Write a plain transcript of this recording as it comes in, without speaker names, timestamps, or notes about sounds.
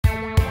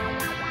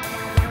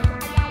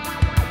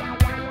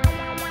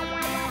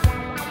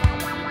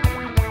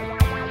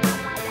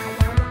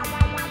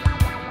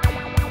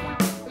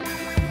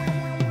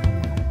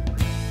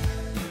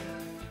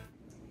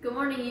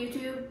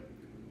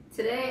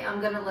I'm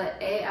gonna let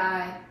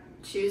AI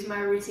choose my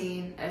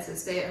routine as a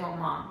stay-at-home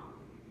mom.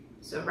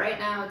 So right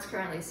now it's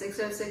currently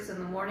 6:06 in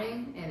the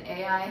morning and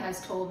AI has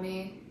told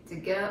me to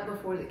get up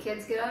before the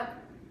kids get up.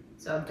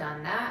 So I've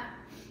done that.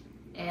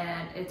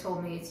 And it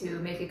told me to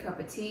make a cup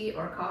of tea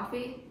or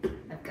coffee.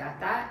 I've got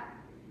that.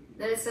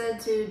 Then it said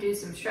to do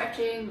some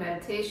stretching,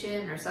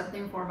 meditation, or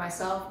something for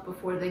myself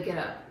before they get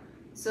up.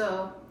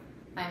 So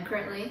I'm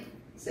currently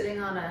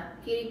sitting on a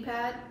heating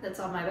pad that's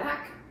on my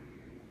back,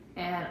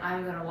 and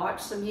I'm gonna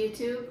watch some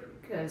YouTube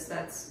because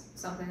that's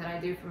something that I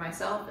do for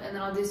myself, and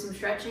then I'll do some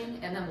stretching,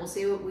 and then we'll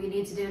see what we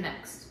need to do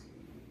next.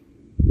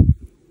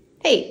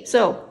 Hey,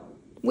 so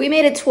we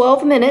made it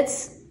 12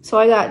 minutes, so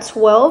I got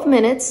 12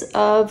 minutes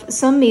of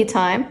some me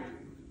time.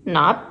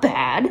 Not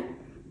bad.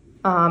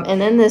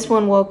 And then this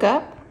one woke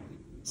up.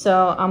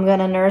 So I'm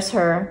gonna nurse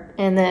her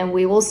and then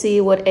we will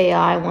see what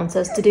AI wants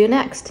us to do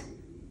next.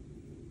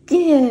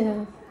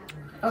 Yeah.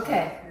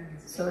 Okay,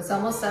 so it's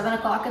almost 7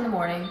 o'clock in the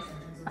morning.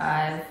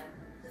 I've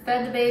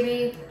fed the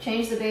baby,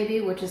 changed the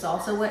baby, which is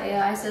also what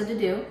AI said to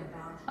do.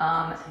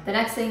 The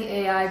next thing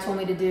AI told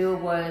me to do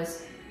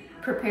was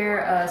prepare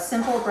a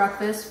simple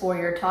breakfast for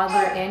your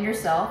toddler and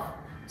yourself.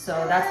 So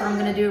that's what I'm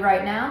gonna do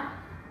right now.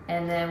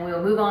 And then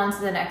we'll move on to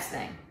the next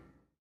thing.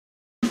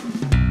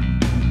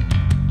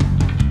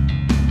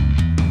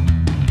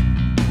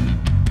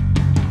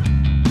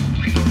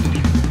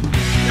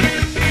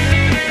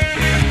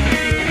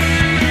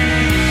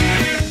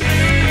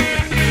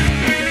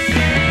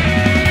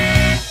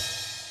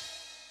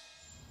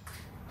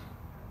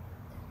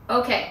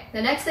 Okay,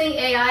 the next thing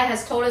AI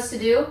has told us to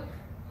do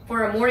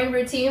for a morning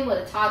routine with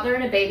a toddler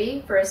and a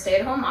baby for a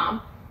stay-at-home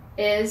mom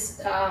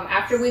is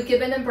after we've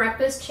given them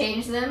breakfast,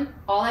 change them,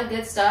 all that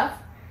good stuff,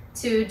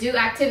 to do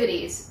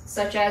activities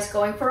such as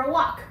going for a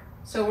walk.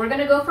 So we're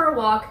gonna go for a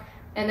walk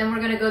and then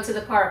we're gonna go to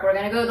the park. We're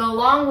gonna go the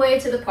long way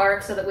to the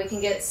park so that we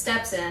can get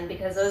steps in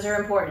because those are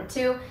important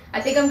too.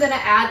 I think I'm gonna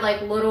add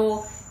like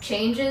little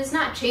changes,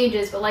 not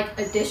changes, but like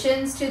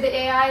additions to the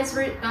AI's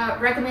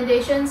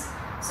recommendations.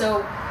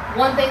 So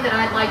one thing that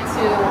I'd like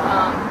to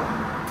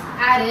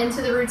add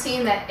into the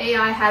routine that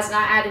AI has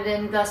not added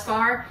in thus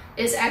far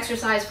is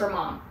exercise for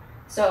mom.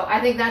 So I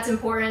think that's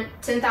important.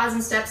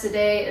 10,000 steps a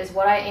day is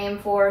what I aim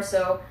for.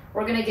 So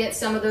we're gonna get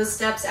some of those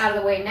steps out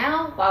of the way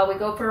now while we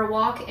go for a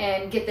walk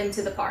and get them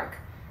to the park.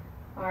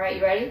 All right,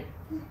 you ready?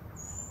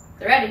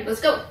 They're ready,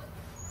 let's go.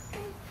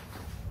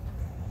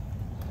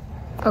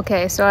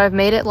 Okay, so I've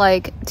made it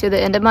like to the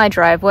end of my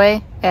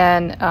driveway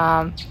and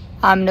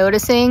I'm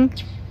noticing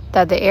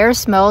that the air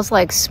smells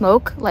like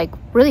smoke, like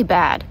really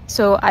bad.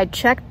 So I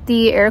checked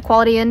the air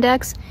quality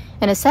index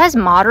and it says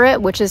moderate,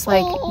 which is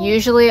like,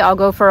 usually I'll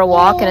go for a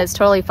walk and it's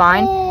totally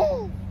fine.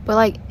 But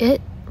like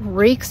it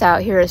reeks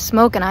out here of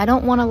smoke and I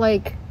don't wanna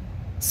like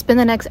spend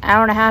the next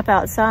hour and a half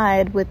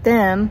outside with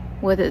them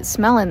with it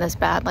smelling this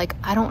bad. Like,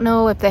 I don't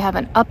know if they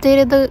haven't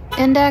updated the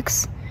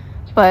index,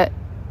 but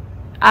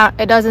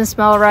it doesn't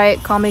smell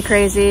right. Call me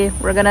crazy.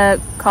 We're gonna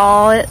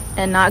call it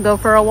and not go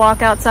for a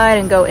walk outside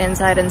and go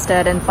inside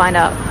instead and find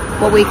out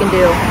what we can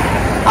do.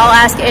 I'll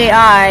ask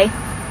AI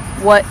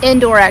what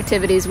indoor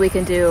activities we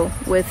can do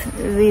with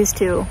these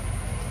two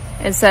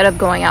instead of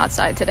going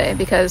outside today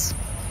because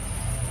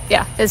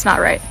yeah, it's not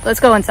right.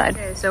 Let's go inside.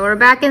 Okay, so we're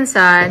back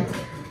inside.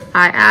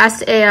 I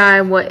asked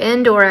AI what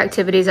indoor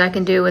activities I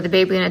can do with a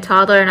baby and a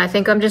toddler, and I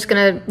think I'm just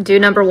gonna do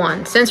number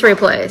 1, sensory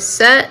play.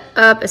 Set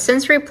up a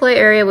sensory play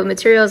area with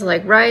materials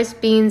like rice,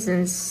 beans,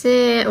 and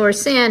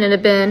sand in a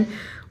bin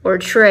or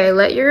tray.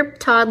 Let your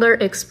toddler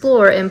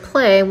explore and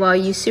play while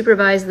you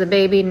supervise the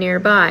baby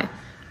nearby.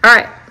 All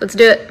right, let's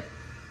do it.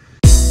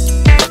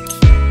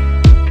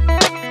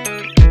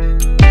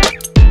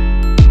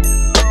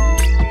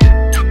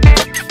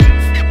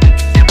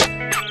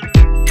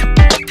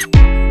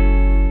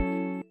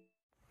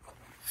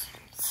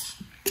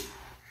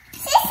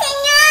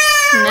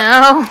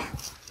 No.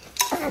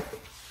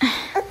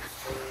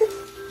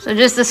 So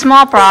just a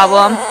small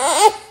problem.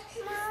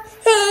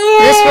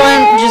 This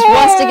one just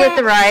wants to get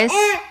the rice.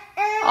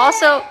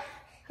 Also,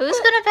 who's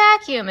gonna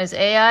vacuum? Is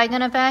AI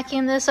gonna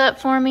vacuum this up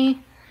for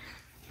me?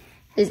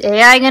 Is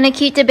AI gonna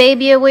keep the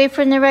baby away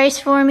from the rice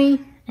for me?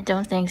 I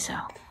don't think so.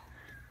 Are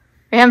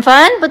you having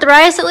fun with the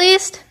rice at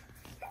least?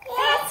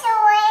 That's a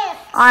win.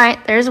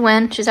 Alright, there's a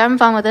win. She's having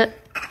fun with it.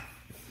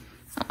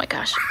 Oh my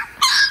gosh.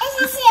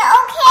 Is it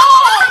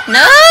okay? No!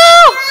 No!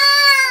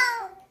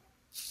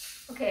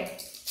 Okay,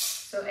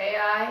 so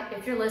AI,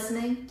 if you're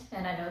listening,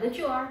 and I know that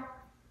you are,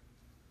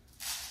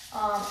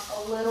 a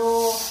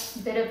little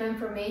bit of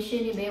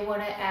information you may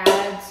want to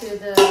add to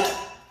the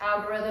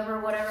algorithm or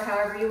whatever,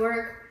 however you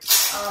work.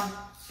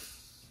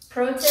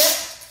 Pro tip,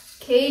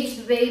 cage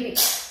the baby.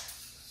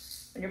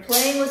 When you're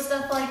playing with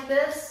stuff like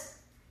this,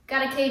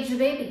 gotta cage the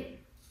baby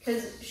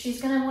because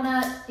she's gonna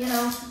wanna, you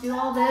know, do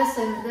all this,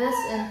 and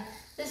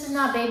this is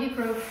not baby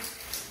proof.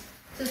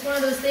 So it's one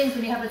of those things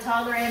when you have a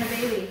toddler and a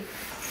baby.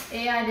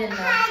 AI didn't know.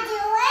 Can I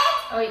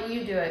do it? Oh,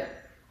 you do it.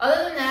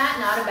 Other than that,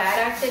 not a bad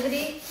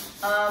activity.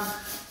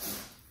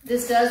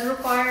 This does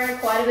require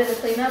quite a bit of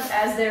cleanup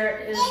as there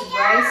is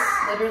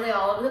rice literally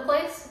all over the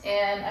place,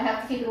 and I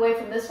have to keep it away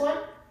from this one.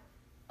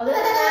 Other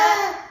than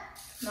that,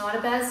 not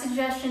a bad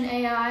suggestion,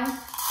 AI.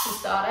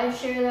 Just thought I'd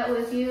share that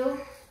with you.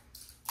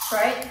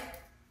 Right?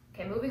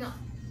 Okay, moving on.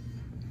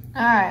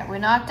 All right, we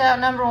knocked out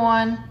number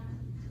 1.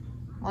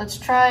 Let's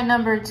try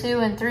number 2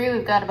 and 3.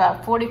 We've got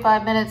about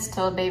 45 minutes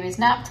till baby's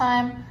nap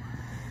time.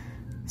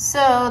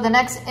 So the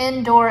next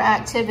indoor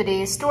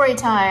activity, story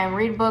time,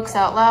 read books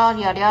out loud,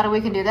 yada yada,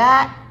 we can do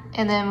that.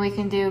 And then we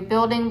can do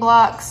building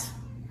blocks.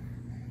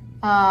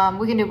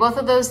 We can do both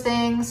of those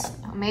things.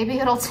 Maybe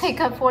it'll take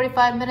up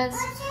 45 minutes.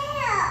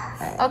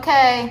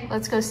 Okay,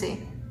 let's go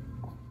see.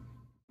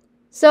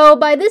 So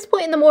by this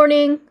point in the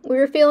morning, we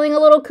were feeling a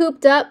little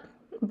cooped up,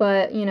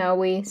 but you know,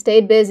 we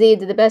stayed busy,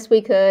 did the best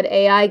we could.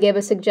 AI gave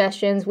us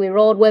suggestions, we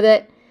rolled with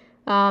it.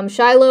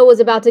 Shiloh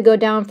was about to go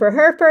down for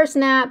her first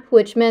nap,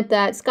 which meant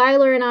that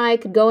Skylar and I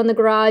could go in the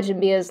garage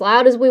and be as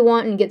loud as we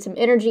want and get some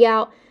energy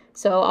out.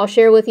 So I'll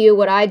share with you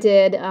what I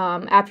did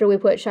after we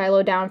put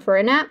Shiloh down for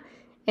a nap,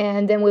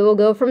 and then we will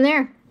go from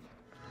there.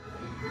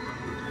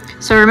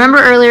 So remember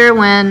earlier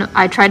when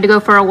I tried to go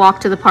for a walk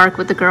to the park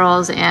with the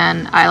girls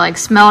and I like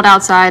smelled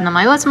outside and I'm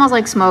like, oh, it smells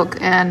like smoke,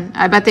 and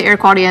I bet the air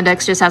quality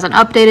index just hasn't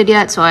updated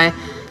yet, so I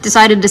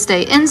decided to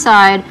stay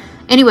inside.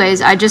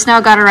 Anyways, I just now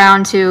got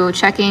around to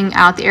checking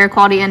out the air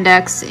quality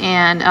index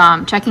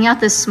and checking out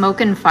this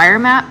smoke and fire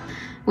map.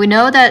 We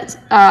know that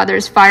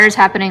there's fires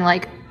happening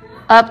like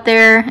up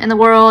there in the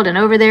world and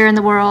over there in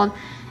the world,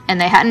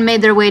 and they hadn't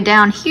made their way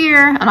down here.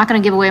 I'm not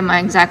going to give away my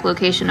exact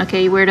location,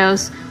 okay, you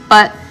weirdos,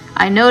 but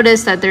I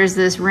noticed that there's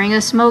this ring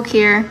of smoke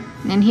here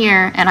and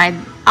here, and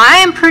I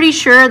am pretty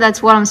sure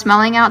that's what I'm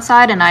smelling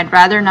outside, and I'd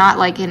rather not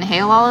like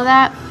inhale all of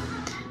that.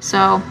 So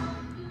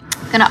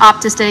I'm gonna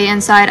opt to stay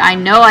inside. I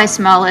know I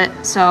smell it,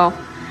 so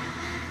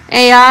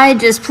AI,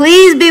 just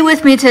please be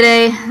with me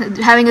today.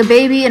 Having a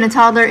baby and a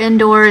toddler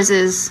indoors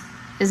is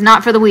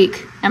not for the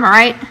weak. Am I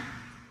right?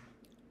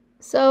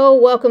 So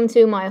welcome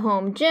to my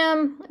home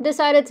gym. I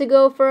decided to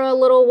go for a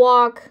little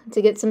walk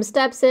to get some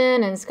steps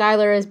in, and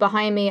Skylar is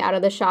behind me out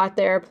of the shot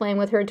there playing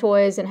with her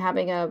toys and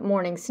having a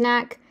morning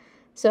snack.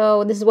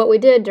 So this is what we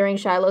did during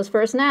Shiloh's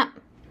first nap.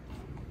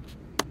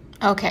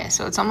 Okay,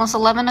 so it's almost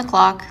 11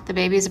 o'clock. The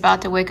baby's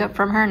about to wake up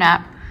from her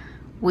nap.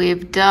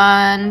 We've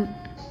done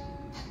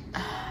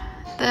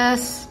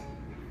this.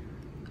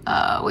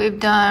 We've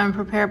done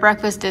prepare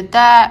breakfast, did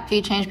that.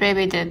 Feed change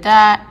baby, did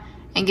that.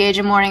 Engage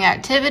in morning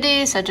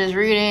activities such as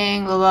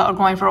reading or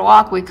going for a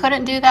walk. We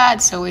couldn't do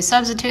that, so we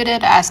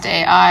substituted, asked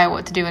AI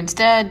what to do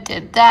instead,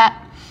 did that.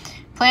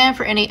 Plan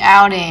for any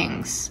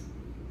outings.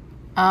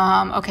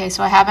 Okay,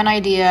 so I have an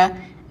idea.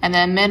 And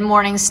then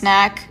mid-morning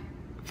snack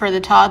for the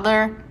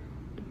toddler,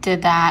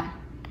 did that.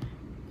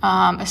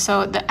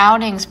 So the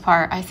outings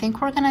part, I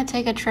think we're gonna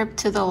take a trip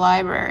to the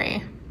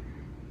library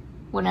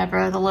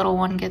whenever the little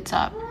one gets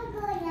up.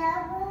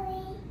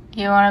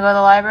 You wanna go to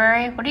the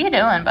library? What are you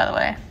doing, by the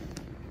way?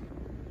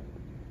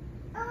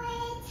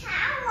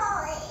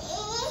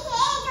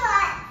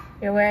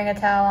 You're wearing a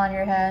towel on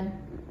your head?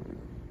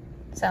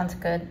 Sounds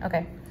good,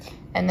 okay.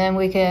 And then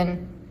we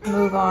can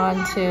move on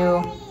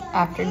to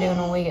afternoon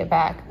when we get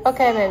back.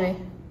 Okay, baby.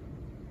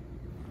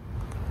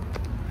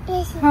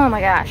 Oh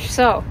my gosh,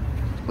 so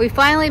we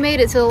finally made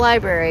it to the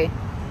library.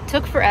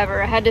 Took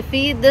forever. I had to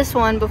feed this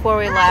one before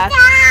we left.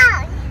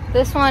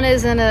 This one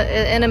is in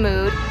a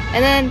mood.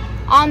 And then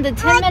on the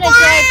 10-minute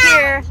drive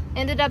here,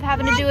 ended up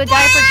having to do a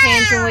diaper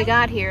change when we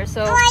got here.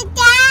 So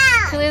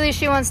clearly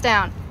she wants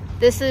down.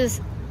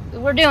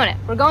 We're doing it.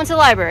 We're going to the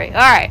library. All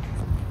right.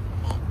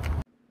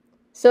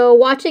 So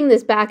watching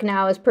this back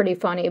now is pretty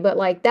funny, but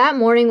like that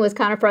morning was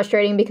kind of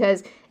frustrating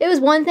because it was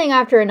one thing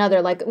after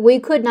another. Like we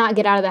could not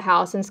get out of the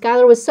house, and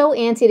Skylar was so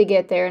antsy to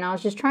get there, and I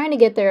was just trying to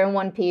get there in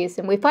one piece,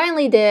 and we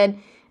finally did.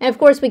 And of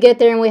course we get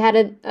there and we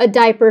had a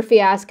diaper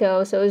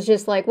fiasco, so it was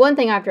just like one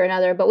thing after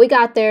another, but we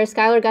got there.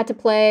 Skylar got to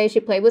play, she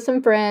played with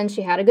some friends,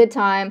 she had a good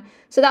time.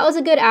 So that was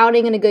a good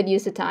outing and a good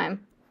use of time.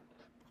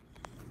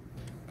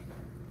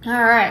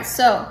 All right,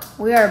 so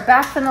we are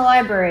back from the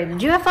library.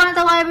 Did you have fun at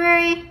the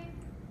library?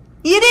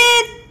 You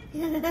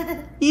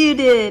did? You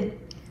did.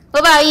 What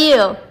about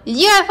you?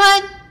 Did you have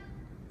fun?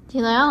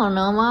 You're like, I don't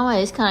know, Mom.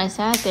 I just kind of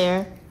sat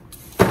there.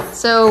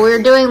 So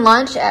we're doing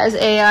lunch as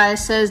AI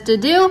says to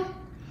do.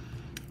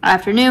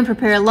 Afternoon,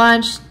 prepare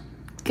lunch.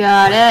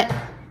 Got it.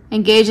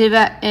 Engage in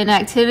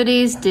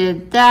activities.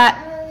 Did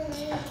that.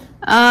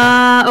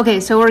 Okay,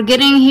 so we're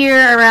getting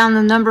here around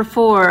the number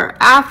 4.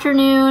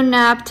 Afternoon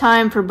nap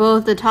time for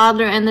both the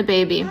toddler and the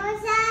baby.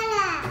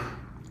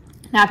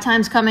 Nap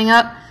time's coming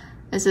up.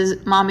 This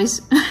is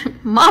mommy's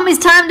mommy's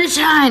time to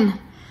shine.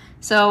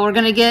 So we're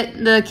gonna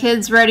get the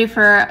kids ready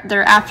for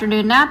their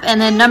afternoon nap. And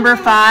then number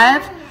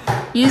 5,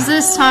 use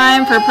this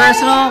time for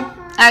personal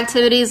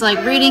activities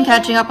like reading,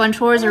 catching up on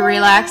chores, or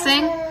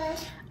relaxing.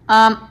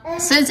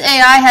 Since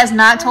AI has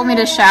not told me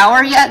to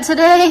shower yet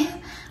today,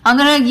 I'm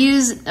gonna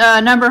use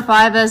number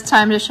 5 as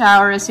time to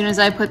shower as soon as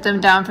I put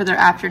them down for their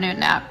afternoon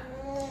nap.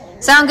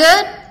 Sound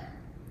good?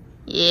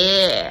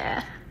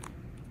 Yeah.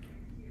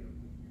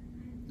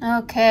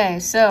 Okay,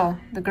 so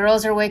the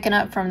girls are waking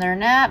up from their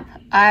nap.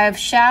 I've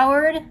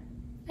showered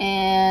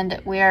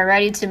and we are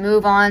ready to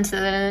move on to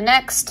the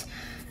next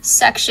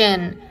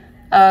section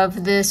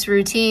of this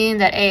routine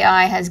that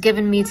AI has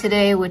given me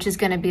today, which is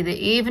going to be the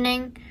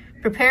evening.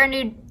 Prepare a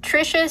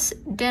nutritious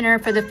dinner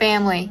for the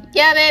family.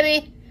 Yeah,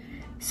 baby.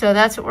 So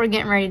that's what we're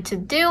getting ready to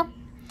do.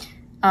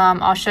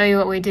 I'll show you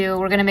what we do.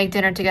 We're going to make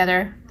dinner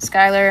together.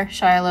 Skylar,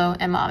 Shiloh,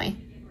 and Mommy.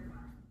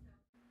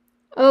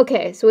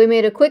 Okay, so we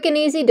made a quick and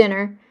easy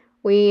dinner.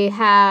 We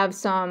have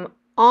some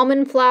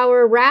almond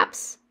flour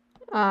wraps.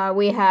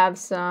 We have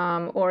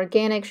some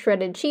organic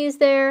shredded cheese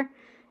there.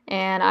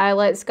 And I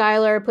let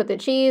Skylar put the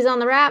cheese on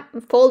the wrap,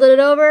 folded it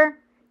over,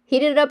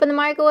 heated it up in the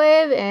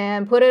microwave,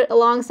 and put it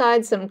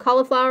alongside some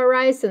cauliflower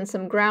rice and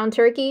some ground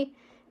turkey.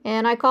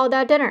 And I called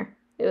that dinner.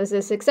 It was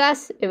a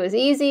success. It was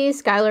easy.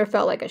 Skylar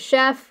felt like a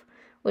chef,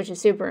 which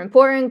is super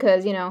important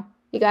because, you know,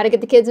 you got to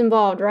get the kids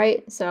involved,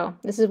 right? So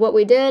this is what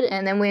we did,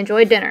 and then we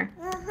enjoyed dinner.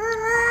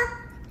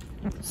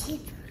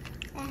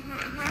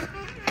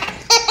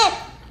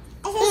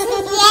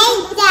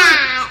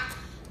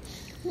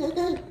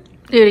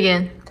 Do it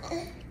again.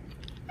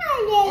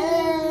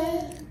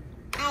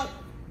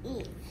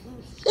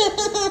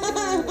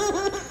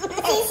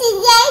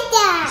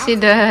 She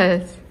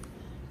does.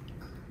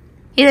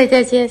 You like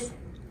that, yes?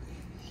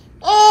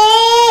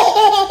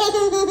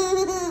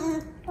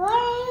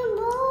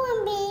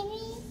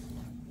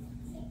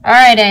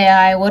 Alright,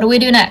 AI, what do we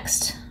do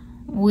next?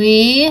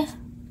 We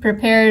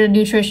prepared a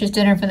nutritious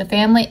dinner for the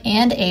family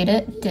and ate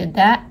it. Did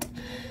that.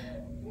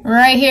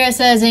 Right here it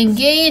says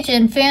engage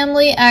in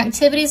family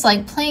activities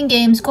like playing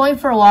games, going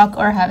for a walk,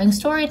 or having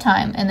story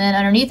time. And then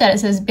underneath that it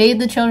says bathe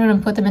the children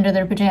and put them into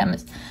their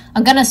pajamas.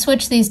 I'm gonna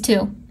switch these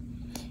two.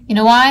 You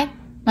know why?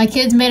 My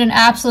kids made an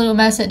absolute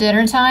mess at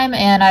dinner time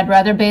and I'd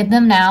rather bathe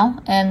them now,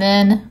 and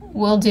then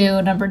we'll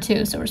do number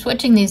 2. So we're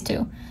switching these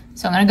two.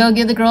 So I'm gonna go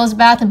give the girls a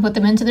bath and put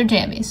them into their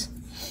jammies.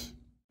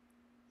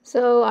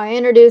 So I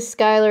introduced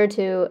Skylar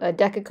to a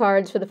deck of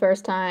cards for the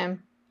first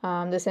time.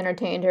 This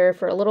entertained her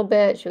for a little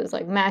bit. She was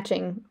like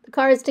matching the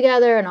cards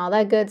together and all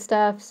that good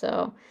stuff.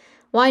 So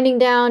winding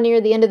down near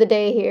the end of the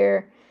day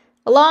here.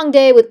 A long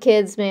day with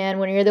kids, man.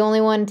 When you're the only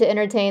one to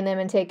entertain them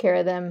and take care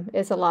of them,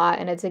 it's a lot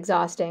and it's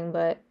exhausting.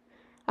 But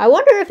I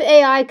wonder if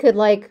AI could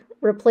like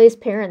replace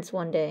parents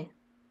one day.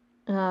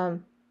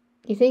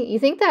 You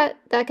think that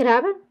could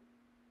happen?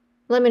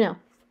 Let me know.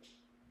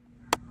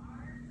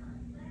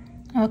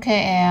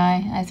 Okay,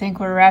 AI, I think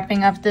we're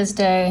wrapping up this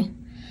day.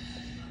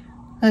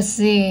 Let's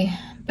see.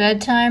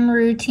 Bedtime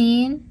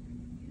routine,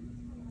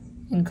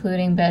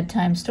 including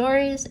bedtime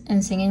stories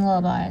and singing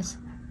lullabies.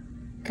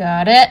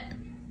 Got it.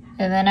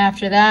 And then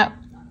after that,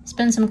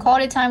 spend some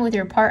quality time with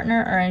your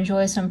partner or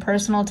enjoy some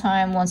personal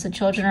time once the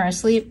children are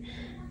asleep.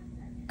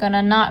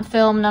 Gonna not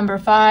film number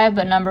 5,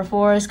 but number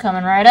 4 is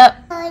coming right up.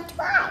 Is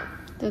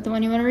that the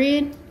one you want to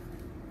read?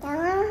 All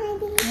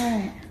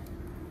right.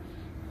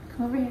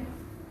 Come over here.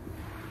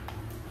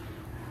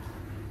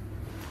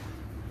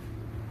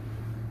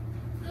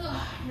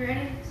 You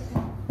ready?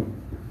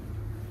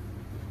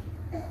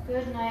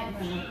 Good night,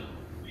 honey.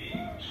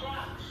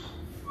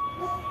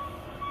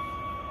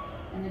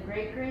 In the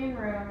great green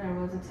room, there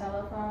was a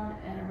telephone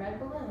and a red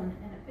balloon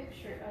and a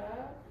picture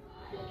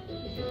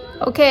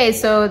of... Okay,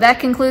 so that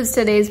concludes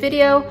today's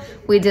video.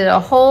 We did a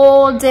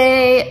whole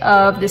day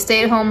of the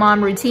stay-at-home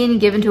mom routine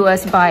given to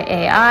us by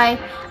AI.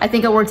 I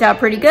think it worked out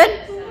pretty good.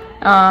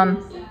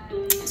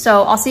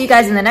 So I'll see you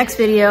guys in the next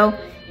video.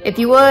 If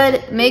you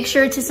would, make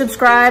sure to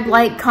subscribe,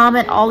 like,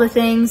 comment, all the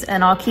things,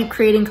 and I'll keep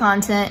creating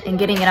content and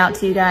getting it out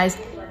to you guys.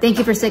 Thank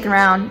you for sticking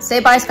around. Say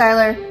bye,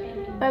 Skylar.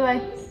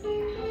 Bye-bye.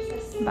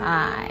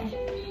 Bye.